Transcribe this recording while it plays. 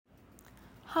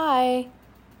Hi.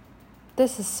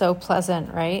 This is so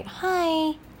pleasant, right?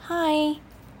 Hi.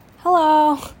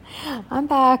 Hello. I'm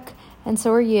back, and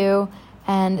so are you.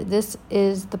 And this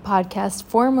is the podcast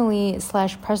formerly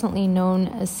 / presently known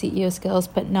as CEO Skills,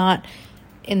 but not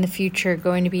in the future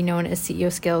going to be known as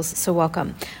CEO Skills. So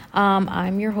welcome.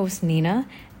 I'm your host, Nina.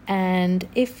 And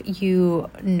if you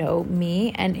know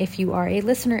me and if you are a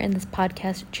listener in this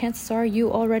podcast, chances are you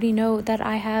already know that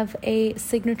I have a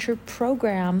signature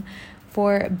program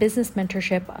for business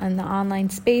mentorship in the online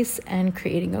space and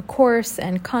creating a course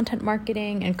and content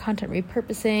marketing and content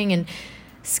repurposing and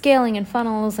scaling and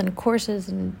funnels and courses.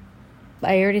 And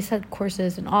I already said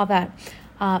courses and all that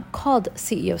called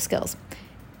CEO Skills.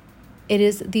 It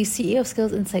is the CEO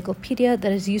Skills Encyclopedia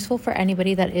that is useful for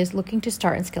anybody that is looking to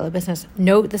start and scale a business.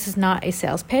 Note, this is not a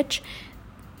sales pitch.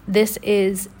 This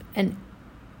is an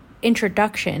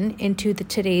introduction into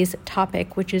today's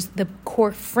topic, which is the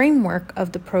core framework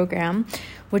of the program,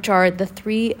 which are the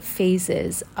 3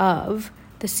 phases of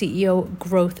the CEO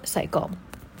growth cycle.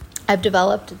 I've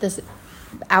developed this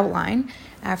outline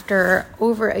after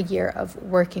over a year of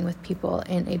working with people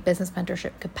in a business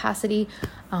mentorship capacity,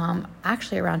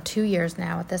 actually around 2 years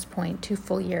now at this point, 2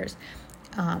 full years.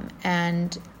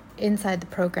 And inside the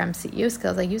program CEO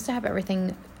Skills, I used to have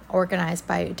everything organized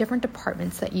by different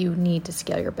departments that you need to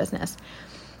scale your business.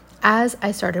 As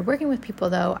I started working with people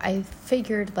though, I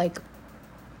figured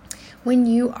when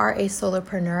you are a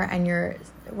solopreneur and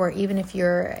or even if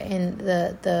you're in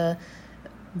the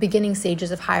beginning stages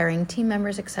of hiring team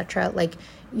members, etc.,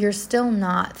 you're still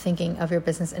not thinking of your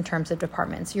business in terms of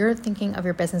departments. You're thinking of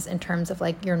your business in terms of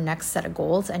your next set of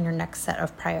goals and your next set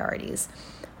of priorities.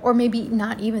 Or maybe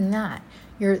not even that.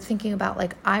 You're thinking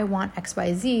about I want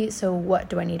XYZ, so what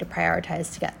do I need to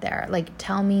prioritize to get there?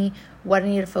 Tell me what I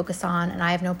need to focus on, and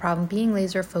I have no problem being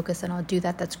laser focused, and I'll do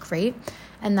that. That's great.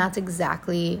 And that's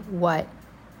exactly what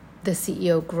the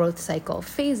CEO growth cycle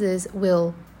phases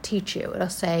will teach you. It'll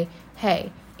say,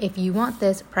 hey, if you want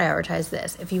this, prioritize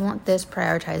this. If you want this,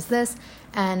 prioritize this.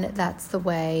 And that's the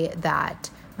way that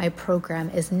my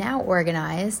program is now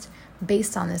organized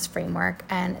based on this framework.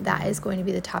 And that is going to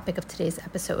be the topic of today's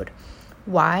episode.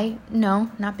 Why?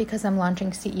 No, not because I'm launching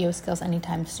CEO Skills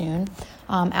anytime soon.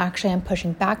 Actually, I'm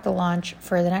pushing back the launch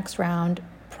for the next round,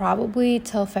 probably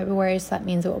till February. So that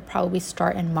means it will probably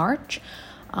start in March.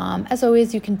 As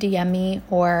always, you can DM me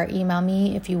or email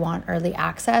me if you want early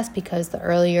access, because the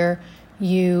earlier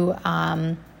you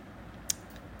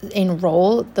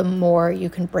enroll, the more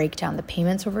you can break down the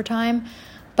payments over time.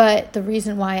 But the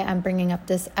reason why I'm bringing up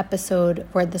this episode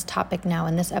or this topic now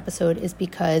in this episode is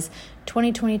because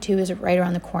 2022 is right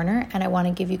around the corner, and I want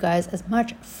to give you guys as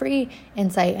much free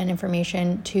insight and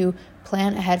information to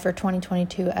plan ahead for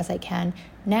 2022 as I can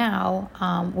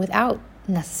now, without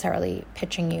necessarily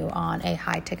pitching you on a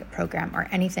high ticket program or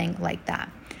anything like that.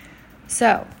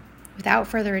 So without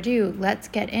further ado, let's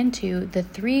get into the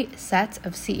 3 sets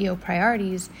of CEO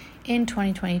priorities in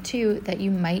 2022 that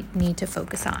you might need to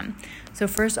focus on. So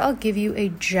first, I'll give you a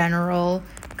general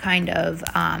kind of,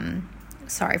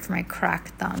 sorry for my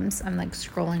cracked thumbs. I'm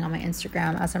scrolling on my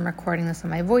Instagram as I'm recording this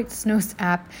on my Voice Notes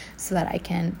app so that I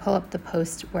can pull up the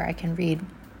post where I can read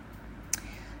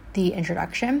the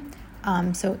introduction.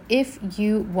 So if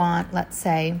you want, let's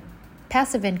say,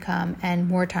 passive income and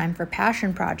more time for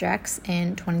passion projects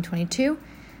in 2022,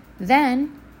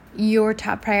 then your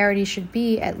top priority should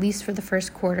be, at least for the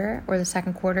first quarter or the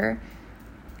second quarter,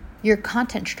 your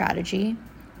content strategy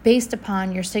based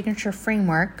upon your signature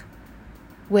framework,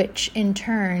 which in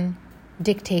turn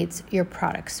dictates your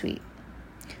product suite.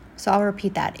 So I'll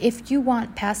repeat that. If you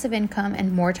want passive income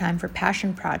and more time for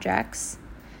passion projects,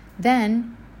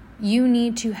 then you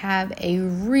need to have a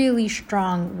really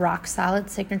strong, rock-solid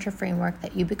signature framework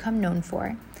that you become known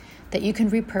for, that you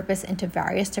can repurpose into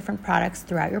various different products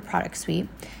throughout your product suite.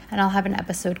 And I'll have an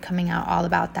episode coming out all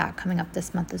about that coming up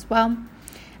this month as well.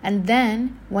 And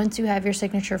then once you have your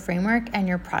signature framework and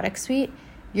your product suite,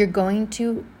 you're going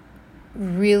to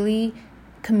really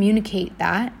communicate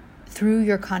that through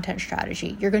your content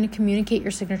strategy. You're going to communicate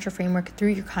your signature framework through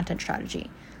your content strategy.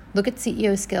 Look at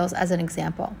CEO Skills as an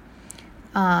example.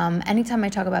 Anytime I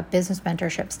talk about business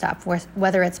mentorship stuff,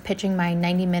 whether it's pitching my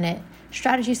 90-minute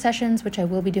strategy sessions, which I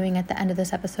will be doing at the end of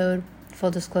this episode,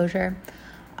 full disclosure,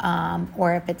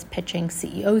 or if it's pitching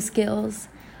CEO Skills,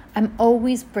 I'm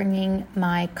always bringing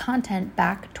my content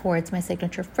back towards my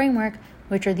signature framework,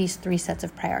 which are these 3 sets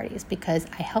of priorities, because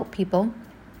I help people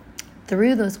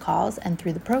through those calls and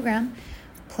through the program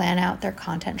plan out their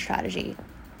content strategy,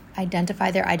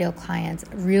 identify their ideal clients,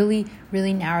 really,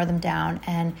 really narrow them down,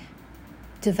 and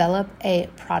develop a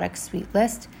product suite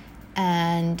list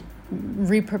and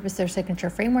repurpose their signature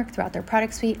framework throughout their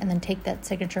product suite, and then take that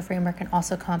signature framework and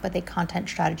also come up with a content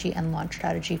strategy and launch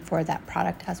strategy for that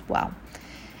product as well.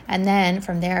 And then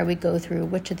from there, we go through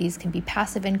which of these can be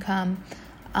passive income,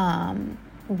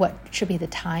 what should be the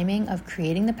timing of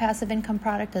creating the passive income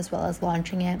product as well as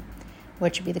launching it,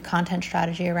 what should be the content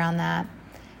strategy around that.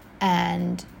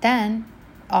 And then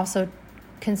also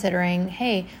considering,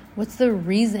 hey, what's the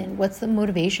reason, what's the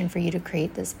motivation for you to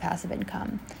create this passive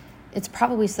income? It's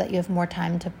probably so that you have more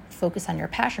time to focus on your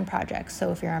passion projects.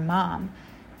 So if you're a mom,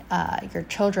 your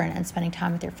children and spending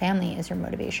time with your family is your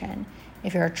motivation.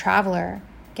 If you're a traveler,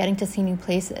 getting to see new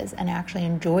places and actually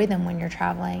enjoy them when you're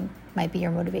traveling might be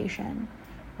your motivation,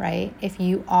 right? If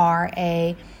you are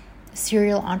a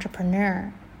serial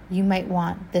entrepreneur, you might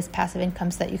want this passive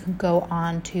income so that you can go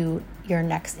on to your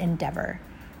next endeavor,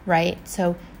 right?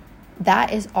 So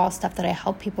that is all stuff that I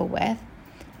help people with.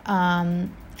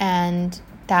 And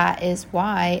that is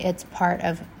why it's part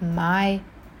of my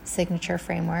signature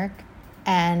framework,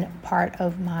 and part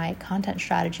of my content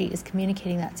strategy is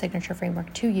communicating that signature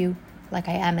framework to you like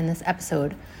I am in this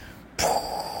episode.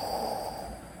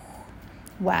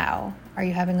 Wow. Are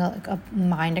you having a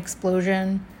mind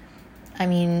explosion? I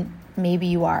mean, maybe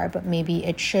you are, but maybe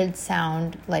it should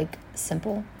sound like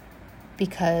simple,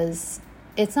 because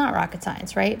it's not rocket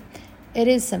science, right? It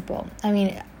is simple. I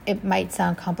mean, it might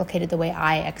sound complicated the way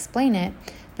I explain it,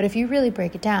 but if you really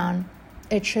break it down,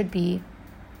 it should be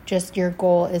just your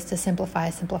goal is to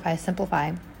simplify,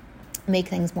 make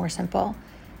things more simple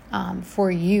for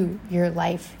you, your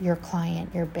life, your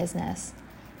client, your business.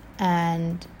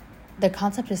 And the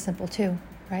concept is simple too,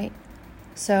 right?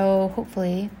 So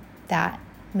hopefully that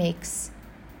makes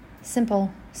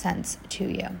simple sense to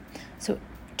you. So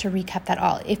to recap that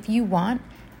all, if you want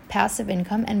passive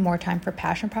income and more time for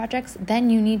passion projects, then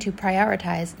you need to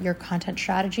prioritize your content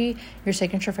strategy, your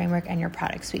signature framework, and your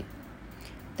product suite.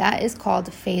 That is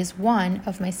called phase 1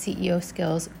 of my CEO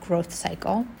Skills growth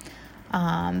cycle.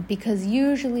 Because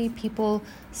usually people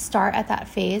start at that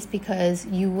phase because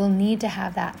you will need to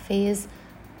have that phase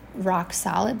rock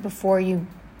solid before you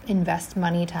invest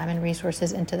money, time, and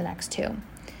resources into the next two.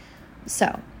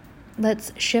 So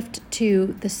let's shift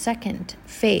to the second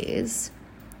phase,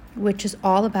 which is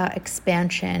all about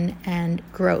expansion and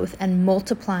growth and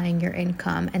multiplying your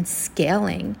income and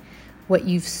scaling what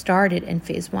you've started in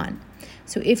phase 1.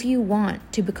 So if you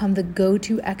want to become the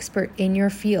go-to expert in your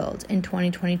field in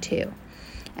 2022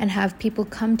 and have people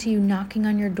come to you knocking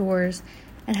on your doors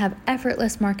and have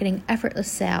effortless marketing,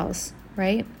 effortless sales,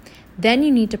 right? Then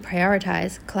you need to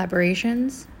prioritize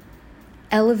collaborations,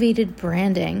 elevated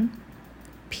branding,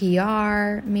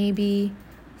 PR, maybe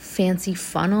fancy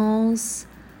funnels,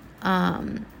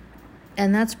 and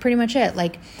that's pretty much it.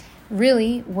 Like,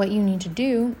 really, what you need to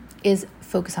do is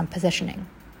focus on positioning.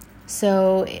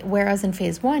 So whereas in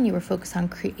phase 1, you were focused on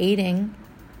creating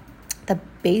the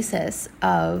basis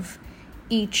of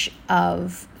each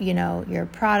of, your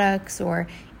products or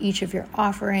each of your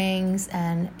offerings,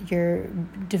 and you're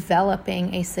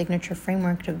developing a signature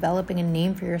framework, developing a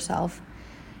name for yourself.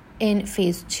 In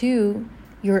phase 2,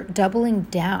 you're doubling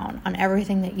down on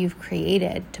everything that you've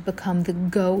created to become the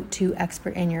go-to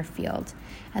expert in your field.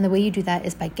 And the way you do that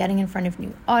is by getting in front of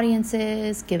new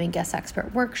audiences, giving guest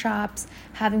expert workshops,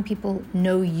 having people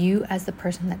know you as the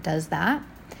person that does that.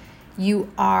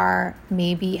 You are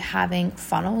maybe having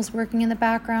funnels working in the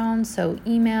background, so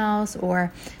emails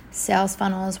or sales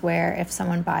funnels where if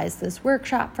someone buys this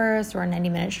workshop first or a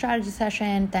 90-minute strategy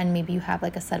session, then maybe you have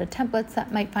like a set of templates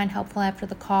that might find helpful after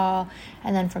the call.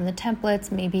 And then from the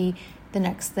templates, maybe the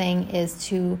next thing is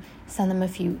to send them a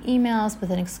few emails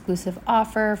with an exclusive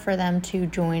offer for them to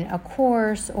join a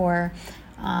course or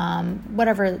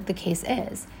whatever the case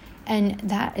is. And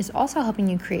that is also helping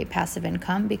you create passive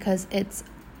income because it's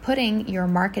putting your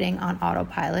marketing on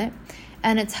autopilot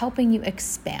and it's helping you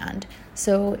expand.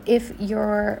 So if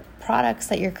your products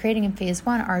that you're creating in phase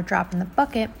 1 are a drop in the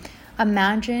bucket,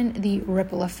 imagine the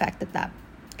ripple effect that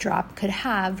drop could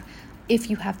have if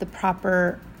you have the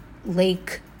proper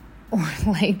lake or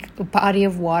like a body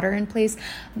of water in place.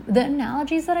 The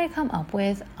analogies that I come up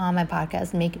with on my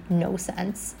podcast make no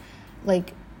sense,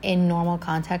 like in normal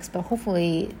context, but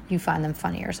hopefully you find them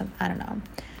funny or something. I don't know.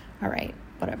 All right,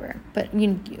 whatever. But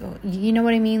you know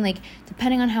what I mean? Like,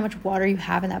 depending on how much water you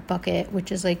have in that bucket,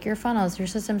 which is like your funnels, your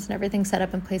systems, and everything set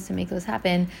up in place to make those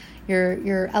happen,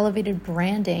 your elevated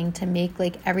branding to make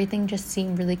like everything just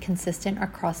seem really consistent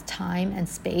across time and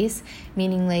space,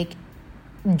 meaning like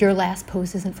your last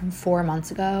post isn't from 4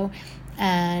 months ago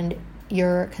and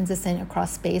you're consistent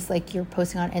across space, like you're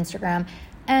posting on Instagram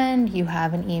and you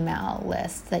have an email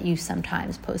list that you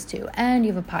sometimes post to, and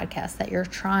you have a podcast that you're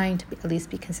trying to at least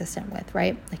be consistent with,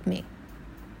 right? Like me.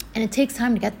 And it takes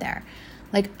time to get there.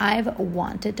 Like, I've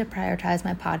wanted to prioritize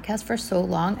my podcast for so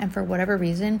long, and for whatever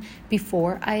reason,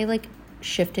 before I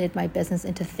shifted my business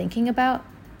into thinking about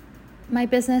my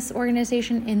business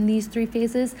organization in these 3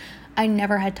 phases, I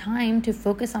never had time to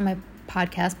focus on my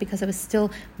podcast because I was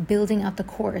still building out the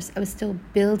course. I was still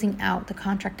building out the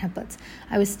contract templates.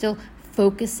 I was still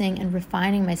focusing and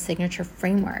refining my signature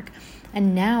framework.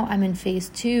 And now I'm in phase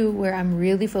 2 where I'm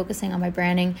really focusing on my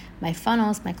branding, my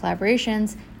funnels, my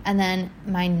collaborations, and then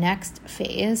my next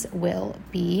phase will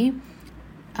be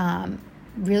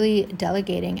really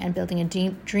delegating and building a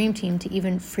dream team to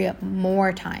even free up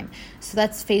more time. So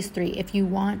that's phase 3. If you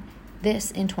want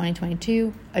this in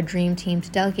 2022, a dream team to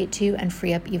delegate to and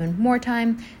free up even more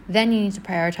time, then you need to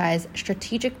prioritize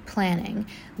strategic planning,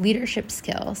 leadership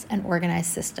skills, and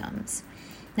organized systems.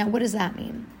 Now, what does that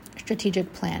mean?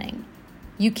 Strategic planning.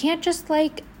 You can't just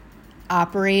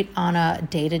operate on a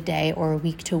day-to-day or a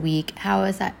week-to-week, how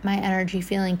is that my energy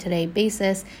feeling today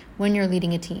basis when you're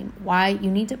leading a team. Why?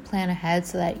 You need to plan ahead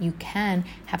so that you can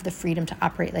have the freedom to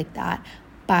operate like that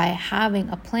by having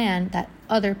a plan that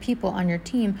other people on your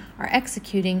team are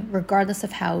executing regardless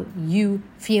of how you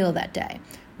feel that day,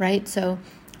 right? So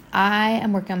I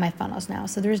am working on my funnels now.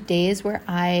 So there's days where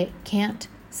I can't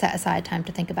set aside time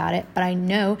to think about it, but I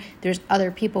know there's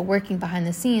other people working behind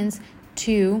the scenes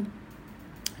to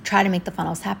try to make the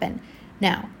funnels happen.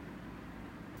 Now,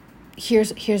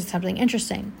 here's something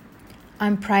interesting.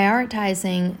 I'm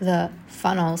prioritizing the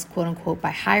funnels, quote unquote,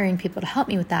 by hiring people to help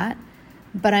me with that,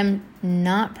 but I'm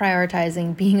not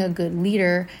prioritizing being a good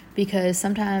leader because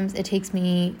sometimes it takes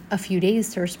me a few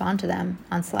days to respond to them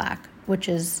on Slack, which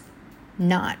is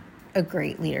not a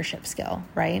great leadership skill,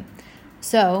 right?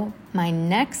 So my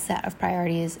next set of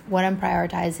priorities, what I'm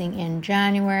prioritizing in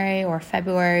January or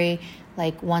February,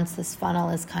 once this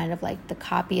funnel is kind of the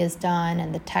copy is done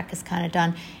and the tech is kind of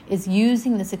done, is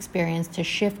using this experience to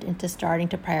shift into starting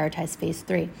to prioritize phase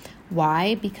 3.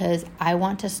 Why? Because I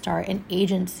want to start an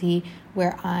agency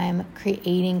where I'm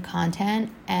creating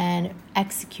content and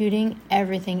executing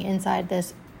everything inside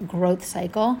this growth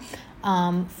cycle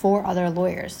for other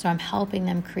lawyers. So I'm helping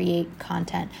them create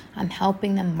content. I'm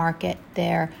helping them market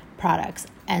their products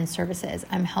and services.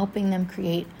 I'm helping them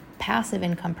create passive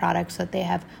income products so that they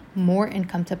have more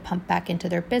income to pump back into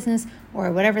their business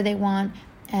or whatever they want,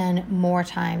 and more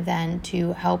time then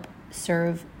to help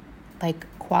serve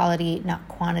quality, not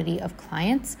quantity of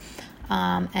clients,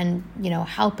 and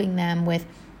helping them with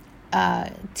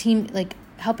team,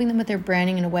 helping them with their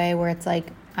branding in a way where it's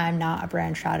I'm not a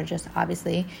brand strategist,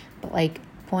 obviously, but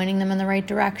pointing them in the right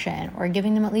direction or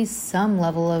giving them at least some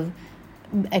level of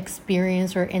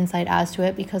experience or insight as to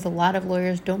it, because a lot of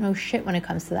lawyers don't know shit when it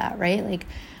comes to that, right?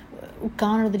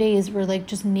 Gone are the days where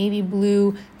just navy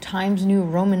blue Times New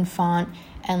Roman font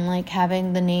and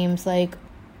having the names I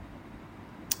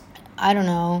don't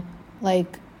know,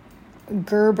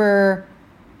 Gerber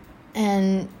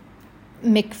and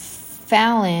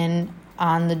McFallon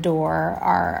on the door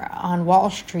are on Wall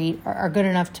Street are good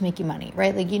enough to make you money,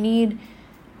 right? You need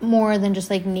more than just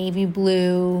navy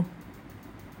blue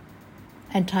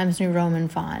and Times New Roman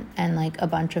font and a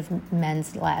bunch of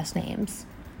men's last names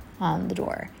on the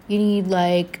door. You need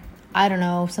I don't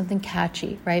know, something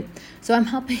catchy, right? So I'm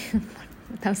helping,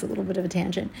 that was a little bit of a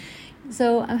tangent.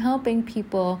 So I'm helping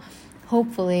people,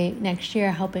 hopefully next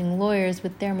year, helping lawyers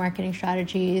with their marketing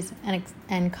strategies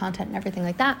and content and everything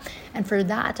like that. And for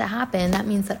that to happen, that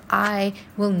means that I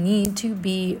will need to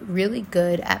be really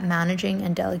good at managing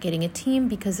and delegating a team,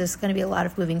 because there's going to be a lot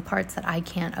of moving parts that I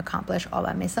can't accomplish all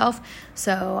by myself.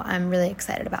 So I'm really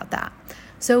excited about that.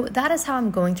 So that is how I'm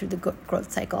going through the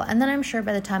growth cycle. And then I'm sure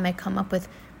by the time I come up with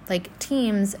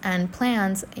teams and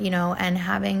plans, and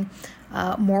having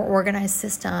more organized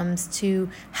systems to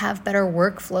have better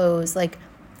workflows,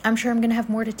 I'm sure I'm going to have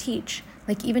more to teach.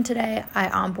 Even today, I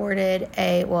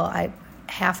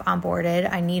half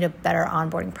onboarded. I need a better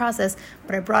onboarding process,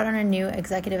 but I brought on a new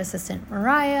executive assistant,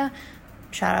 Mariah.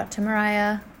 Shout out to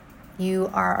Mariah. You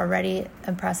are already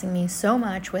impressing me so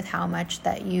much with how much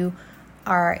that you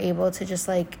are able to just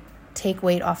take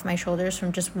weight off my shoulders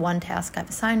from just one task I've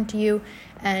assigned to you.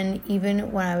 And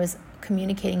even when I was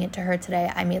communicating it to her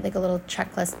today, I made a little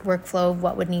checklist workflow of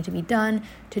what would need to be done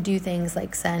to do things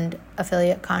send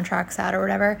affiliate contracts out or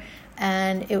whatever.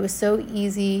 And it was so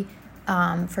easy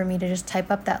for me to just type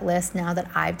up that list now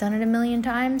that I've done it a million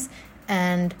times.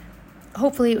 And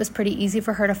hopefully it was pretty easy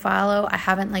for her to follow. I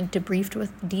haven't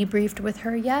debriefed with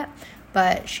her yet,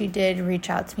 but she did reach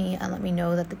out to me and let me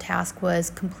know that the task was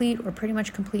complete, or pretty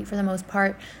much complete for the most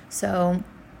part. So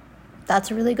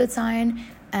that's a really good sign.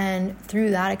 And through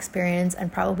that experience, and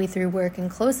probably through working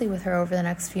closely with her over the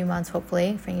next few months,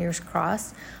 hopefully, fingers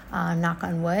crossed, knock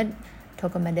on wood,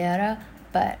 toca madera,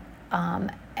 but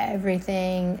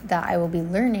everything that I will be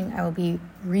learning, I will be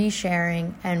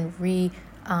resharing and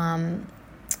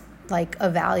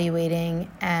evaluating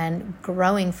and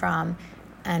growing from,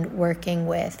 and working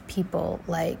with people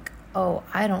like,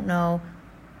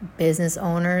 business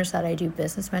owners that I do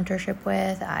business mentorship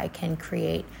with. I can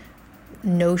create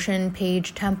Notion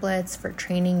page templates for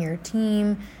training your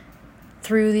team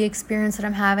through the experience that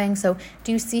I'm having. So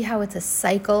do you see how it's a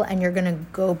cycle, and you're going to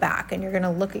go back and you're going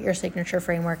to look at your signature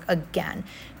framework again?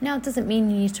 Now, it doesn't mean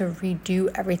you need to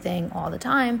redo everything all the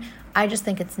time. I just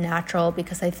think it's natural,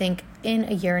 because I think in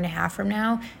a year and a half from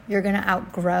now, you're going to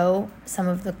outgrow some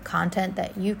of the content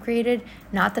that you created.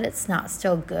 Not that it's not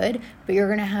still good, but you're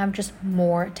going to have just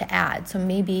more to add. So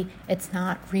maybe it's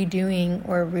not redoing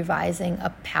or revising a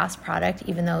past product,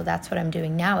 even though that's what I'm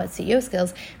doing now at CEO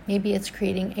Skills. Maybe it's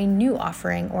creating a new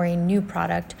offering or a new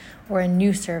product or a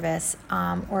new service,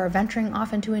 or venturing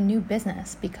off into a new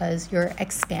business because you're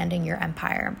expanding your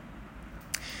empire.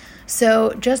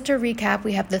 So just to recap,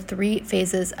 we have the 3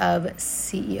 phases of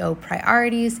CEO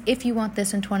priorities. If you want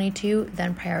this in 22,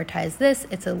 then prioritize this.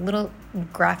 It's a little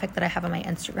graphic that I have on my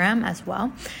Instagram as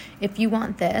well. If you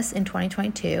want this in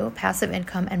 2022, passive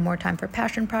income and more time for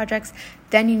passion projects,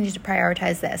 then you need to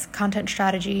prioritize this: content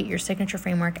strategy, your signature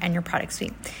framework, and your product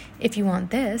suite. If you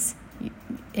want this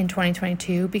in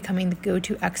 2022, becoming the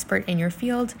go-to expert in your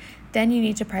field, then you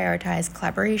need to prioritize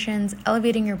collaborations,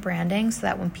 elevating your branding so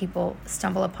that when people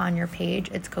stumble upon your page,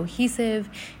 it's cohesive,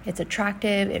 it's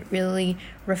attractive, it really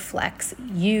reflects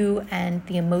you and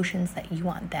the emotions that you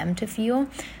want them to feel.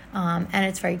 And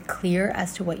it's very clear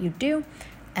as to what you do.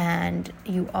 And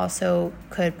you also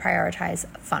could prioritize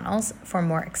funnels for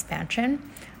more expansion,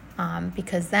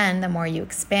 because then the more you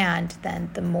expand, then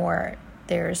the more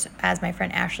there's, as my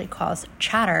friend Ashley calls,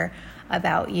 chatter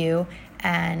about you,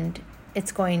 and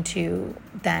it's going to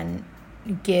then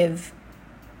give,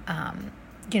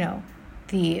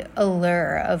 the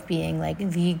allure of being like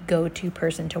the go-to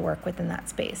person to work with in that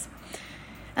space.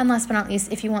 And last but not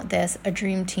least, if you want this, a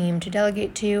dream team to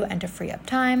delegate to and to free up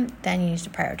time, then you need to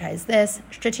prioritize this: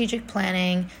 strategic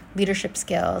planning, leadership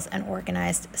skills, and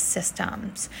organized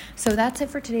systems. So that's it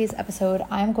for today's episode.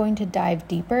 I'm going to dive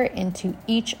deeper into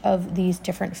each of these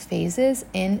different phases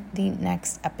in the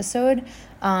next episode.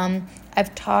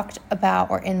 I've talked about,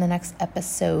 or in the next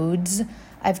episodes,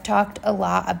 I've talked a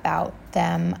lot about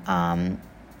them on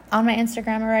my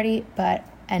Instagram already,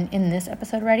 and in this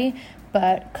episode already.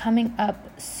 But coming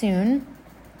up soon,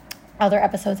 other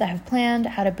episodes I have planned: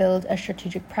 how to build a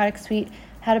strategic product suite,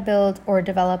 how to build or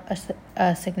develop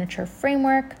a signature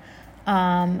framework,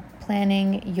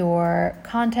 planning your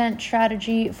content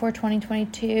strategy for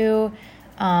 2022,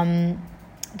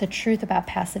 the truth about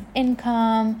passive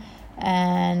income,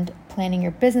 and planning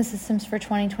your business systems for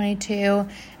 2022.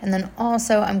 And then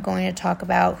also I'm going to talk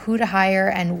about who to hire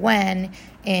and when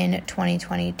in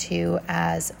 2022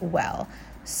 as well.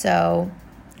 So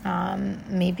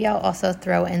maybe I'll also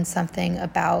throw in something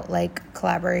about like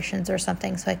collaborations or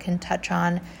something, so I can touch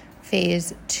on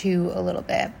phase 2 a little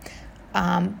bit.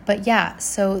 But yeah,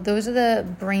 so those are the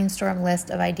brainstorm list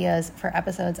of ideas for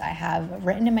episodes I have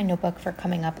written in my notebook for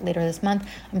coming up later this month.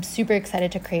 I'm super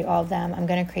excited to create all of them. I'm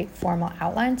going to create formal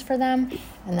outlines for them,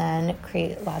 and then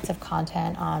create lots of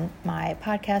content on my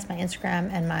podcast, my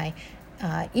Instagram, and my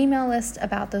email list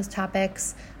about those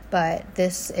topics. But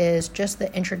this is just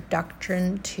the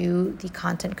introduction to the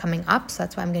content coming up. So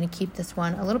that's why I'm going to keep this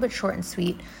one a little bit short and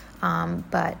sweet.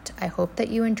 But I hope that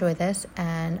you enjoy this,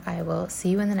 and I will see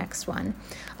you in the next one.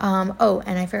 And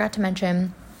I forgot to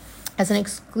mention, as an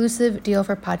exclusive deal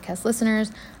for podcast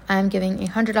listeners, I'm giving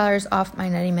 $100 off my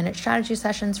 90-minute strategy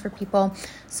sessions for people.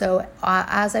 So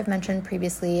as I've mentioned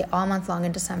previously, all month long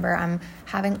in December, I'm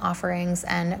having offerings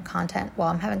and content. Well,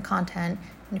 I'm having content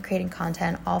and creating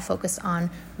content all focused on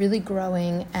really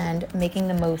growing and making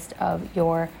the most of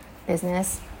your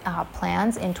business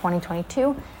plans in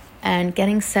 2022 and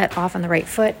getting set off on the right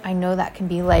foot. I know that can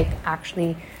be like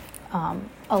actually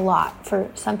a lot. For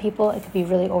some people, it could be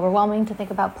really overwhelming to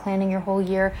think about planning your whole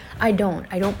year. I don't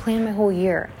plan my whole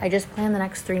year. I just plan the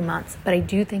next 3 months. But I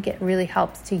do think it really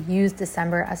helps to use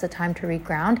December as a time to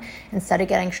reground instead of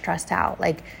getting stressed out.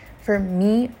 Like for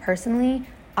me personally,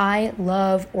 I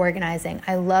love organizing.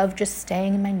 I love just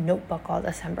staying in my notebook all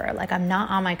December. Like, I'm not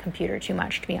on my computer too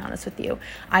much, to be honest with you.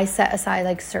 I set aside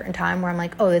like certain time where I'm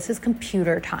like, oh, this is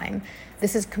computer time.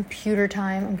 This is computer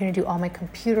time. I'm going to do all my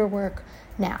computer work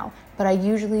now. But I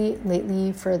usually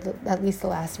lately, for at least the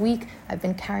last week, I've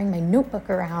been carrying my notebook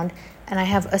around, and I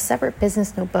have a separate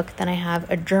business notebook, then I have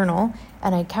a journal,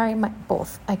 and I carry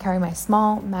both. I carry my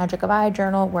small Magic of I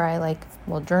journal where I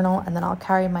will journal, and then I'll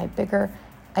carry my bigger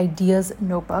ideas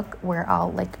notebook where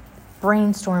I'll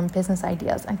brainstorm business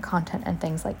ideas and content and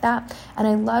things like that. And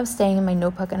I love staying in my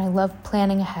notebook, and I love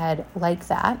planning ahead like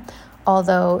that.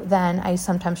 Although then I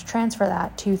sometimes transfer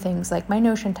that to things like my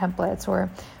Notion templates or,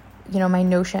 my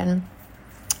Notion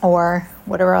or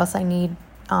whatever else I need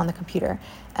on the computer.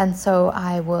 And so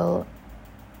I will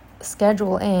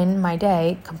schedule in my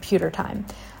day computer time.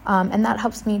 And that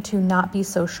helps me to not be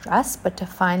so stressed, but to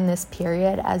find this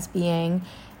period as being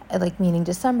meaning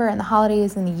December and the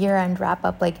holidays and the year-end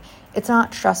wrap-up, it's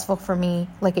not stressful for me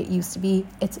like it used to be.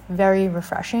 It's very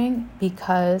refreshing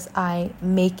because I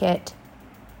make it,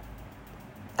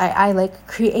 I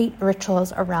create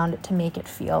rituals around it to make it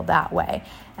feel that way.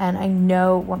 And I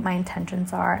know what my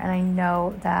intentions are, and I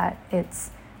know that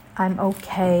I'm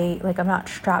okay. I'm not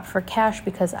strapped for cash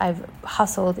because I've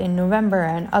hustled in November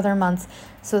and other months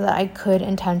so that I could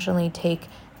intentionally take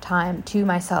time to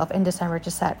myself in December to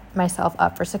set myself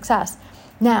up for success.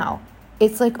 Now,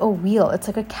 it's like a wheel. It's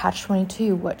like a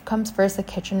catch-22. What comes first, the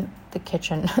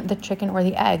chicken or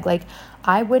the egg?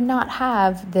 I would not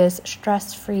have this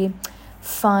stress-free,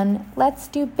 fun, let's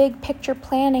do big picture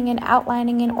planning and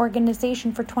outlining and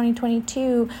organization for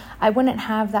 2022. I wouldn't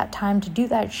have that time to do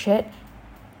that shit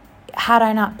had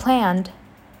I not planned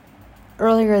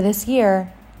earlier this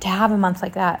year to have a month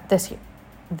like that this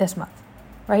month,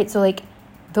 right? So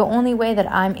the only way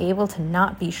that I'm able to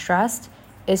not be stressed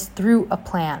is through a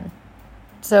plan.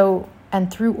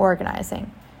 And through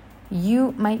organizing.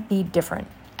 You might be different,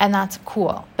 and that's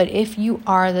cool. But if you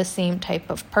are the same type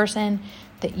of person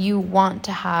that you want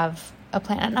to have a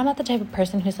plan, and I'm not the type of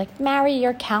person who's marry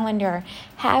your calendar,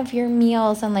 have your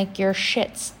meals and your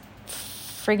shits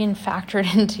friggin'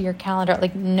 factored into your calendar.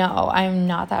 No, I'm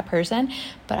not that person.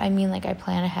 But I mean, I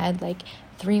plan ahead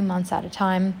 3 months at a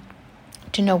time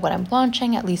to know what I'm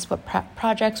launching, at least what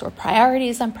projects or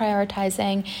priorities I'm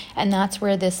prioritizing. And that's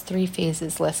where this 3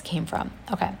 phases list came from.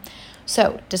 Okay.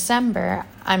 So December,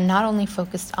 I'm not only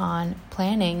focused on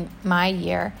planning my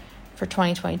year for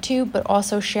 2022, but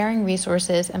also sharing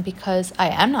resources. And because I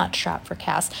am not strapped for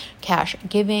cash,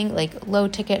 giving low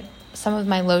ticket, some of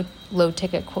my low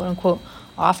ticket quote unquote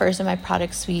offers in my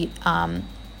product suite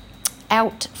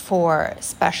out for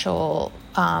special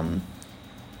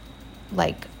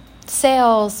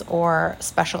sales or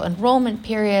special enrollment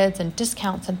periods and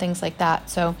discounts and things like that.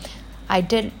 So I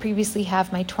did previously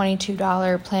have my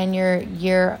 $22 Plan Your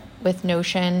Year with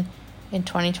Notion in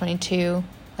 2022,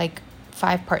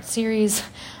 5-part series.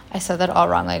 I said that all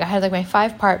wrong. I had my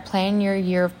 5-part Plan Your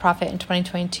Year of Profit in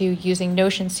 2022 using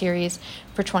Notion series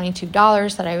for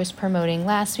 $22 that I was promoting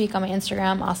last week on my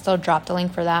Instagram. I'll still drop the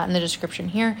link for that in the description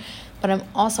here. But I'm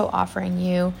also offering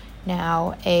you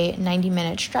now a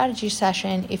 90-minute strategy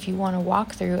session if you want to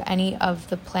walk through any of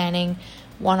the planning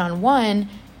one-on-one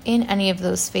in any of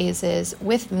those phases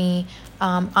with me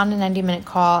on a 90-minute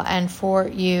call. And for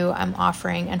you,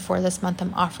 for this month,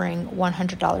 I'm offering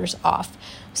 $100 off.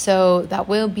 So that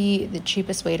will be the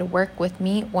cheapest way to work with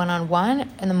me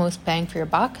one-on-one and the most bang for your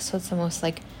buck. So it's the most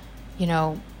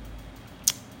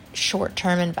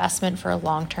short-term investment for a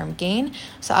long-term gain.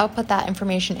 So I'll put that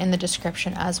information in the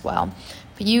description as well.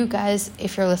 But you guys,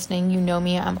 if you're listening, you know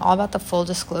me, I'm all about the full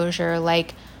disclosure.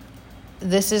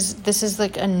 This is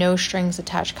a no strings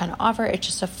attached kind of offer. It's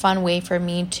just a fun way for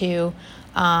me to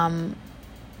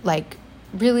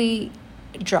really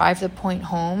drive the point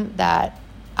home that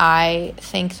I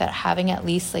think that having at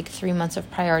least 3 months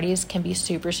of priorities can be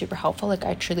super, super helpful.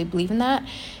 I truly believe in that.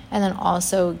 And then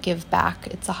also give back.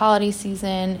 It's a holiday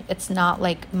season. It's not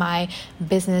my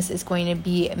business is going to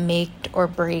be maked or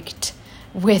breaked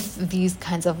with these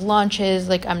kinds of launches.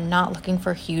 I'm not looking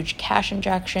for huge cash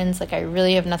injections. I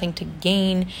really have nothing to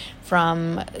gain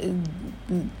from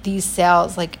these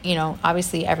sales.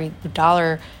 Obviously every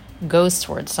dollar goes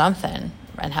towards something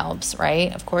and helps,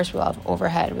 right? Of course, we all have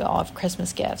overhead, we all have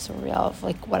Christmas gifts, or we all have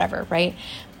whatever, right?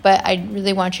 But I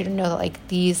really want you to know that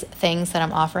these things that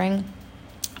I'm offering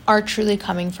are truly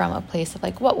coming from a place of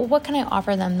what can I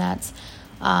offer them that's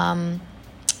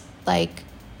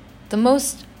the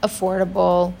most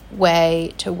affordable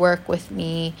way to work with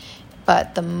me,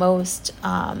 but the most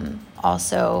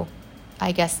also,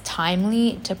 I guess,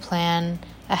 timely to plan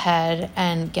ahead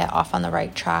and get off on the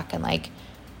right track and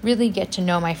really get to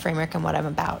know my framework and what I'm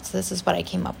about. So this is what I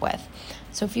came up with.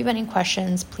 So if you have any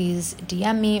questions, please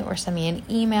DM me or send me an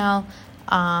email.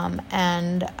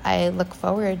 And I look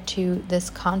forward to this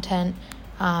content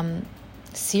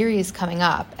series coming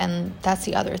up. And that's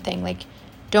the other thing. Like,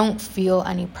 don't feel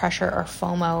any pressure or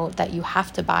FOMO that you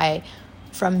have to buy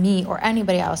from me or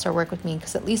anybody else or work with me,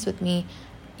 because at least with me,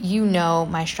 you know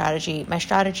my strategy. My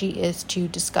strategy is to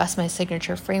discuss my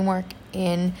signature framework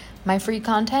in my free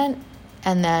content,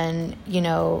 and then,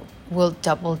 we'll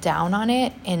double down on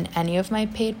it in any of my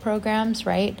paid programs,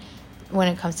 right? When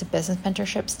it comes to business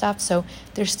mentorship stuff. So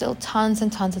there's still tons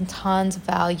and tons and tons of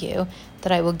value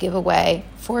that I will give away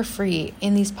for free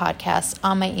in these podcasts,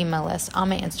 on my email list, on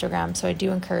my Instagram. So I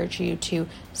do encourage you to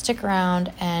stick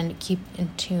around and keep in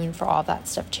tune for all that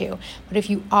stuff too. But if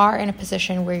you are in a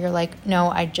position where you're like, no,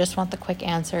 I just want the quick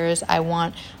answers, I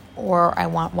want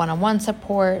one-on-one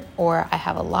support, or I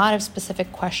have a lot of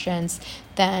specific questions,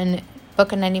 then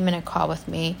book a 90-minute call with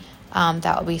me.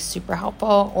 That will be super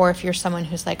helpful. Or if you're someone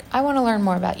who's like, I want to learn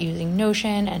more about using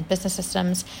Notion and business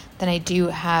systems, then I do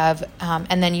have,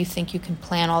 and then you think you can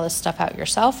plan all this stuff out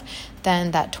yourself,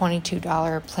 then that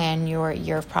 $22 Plan Your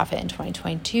Year of Profit in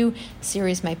 2022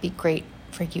 series might be great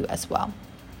for you as well.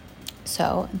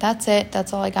 So that's it.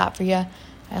 That's all I got for you.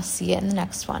 I'll see you in the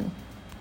next one.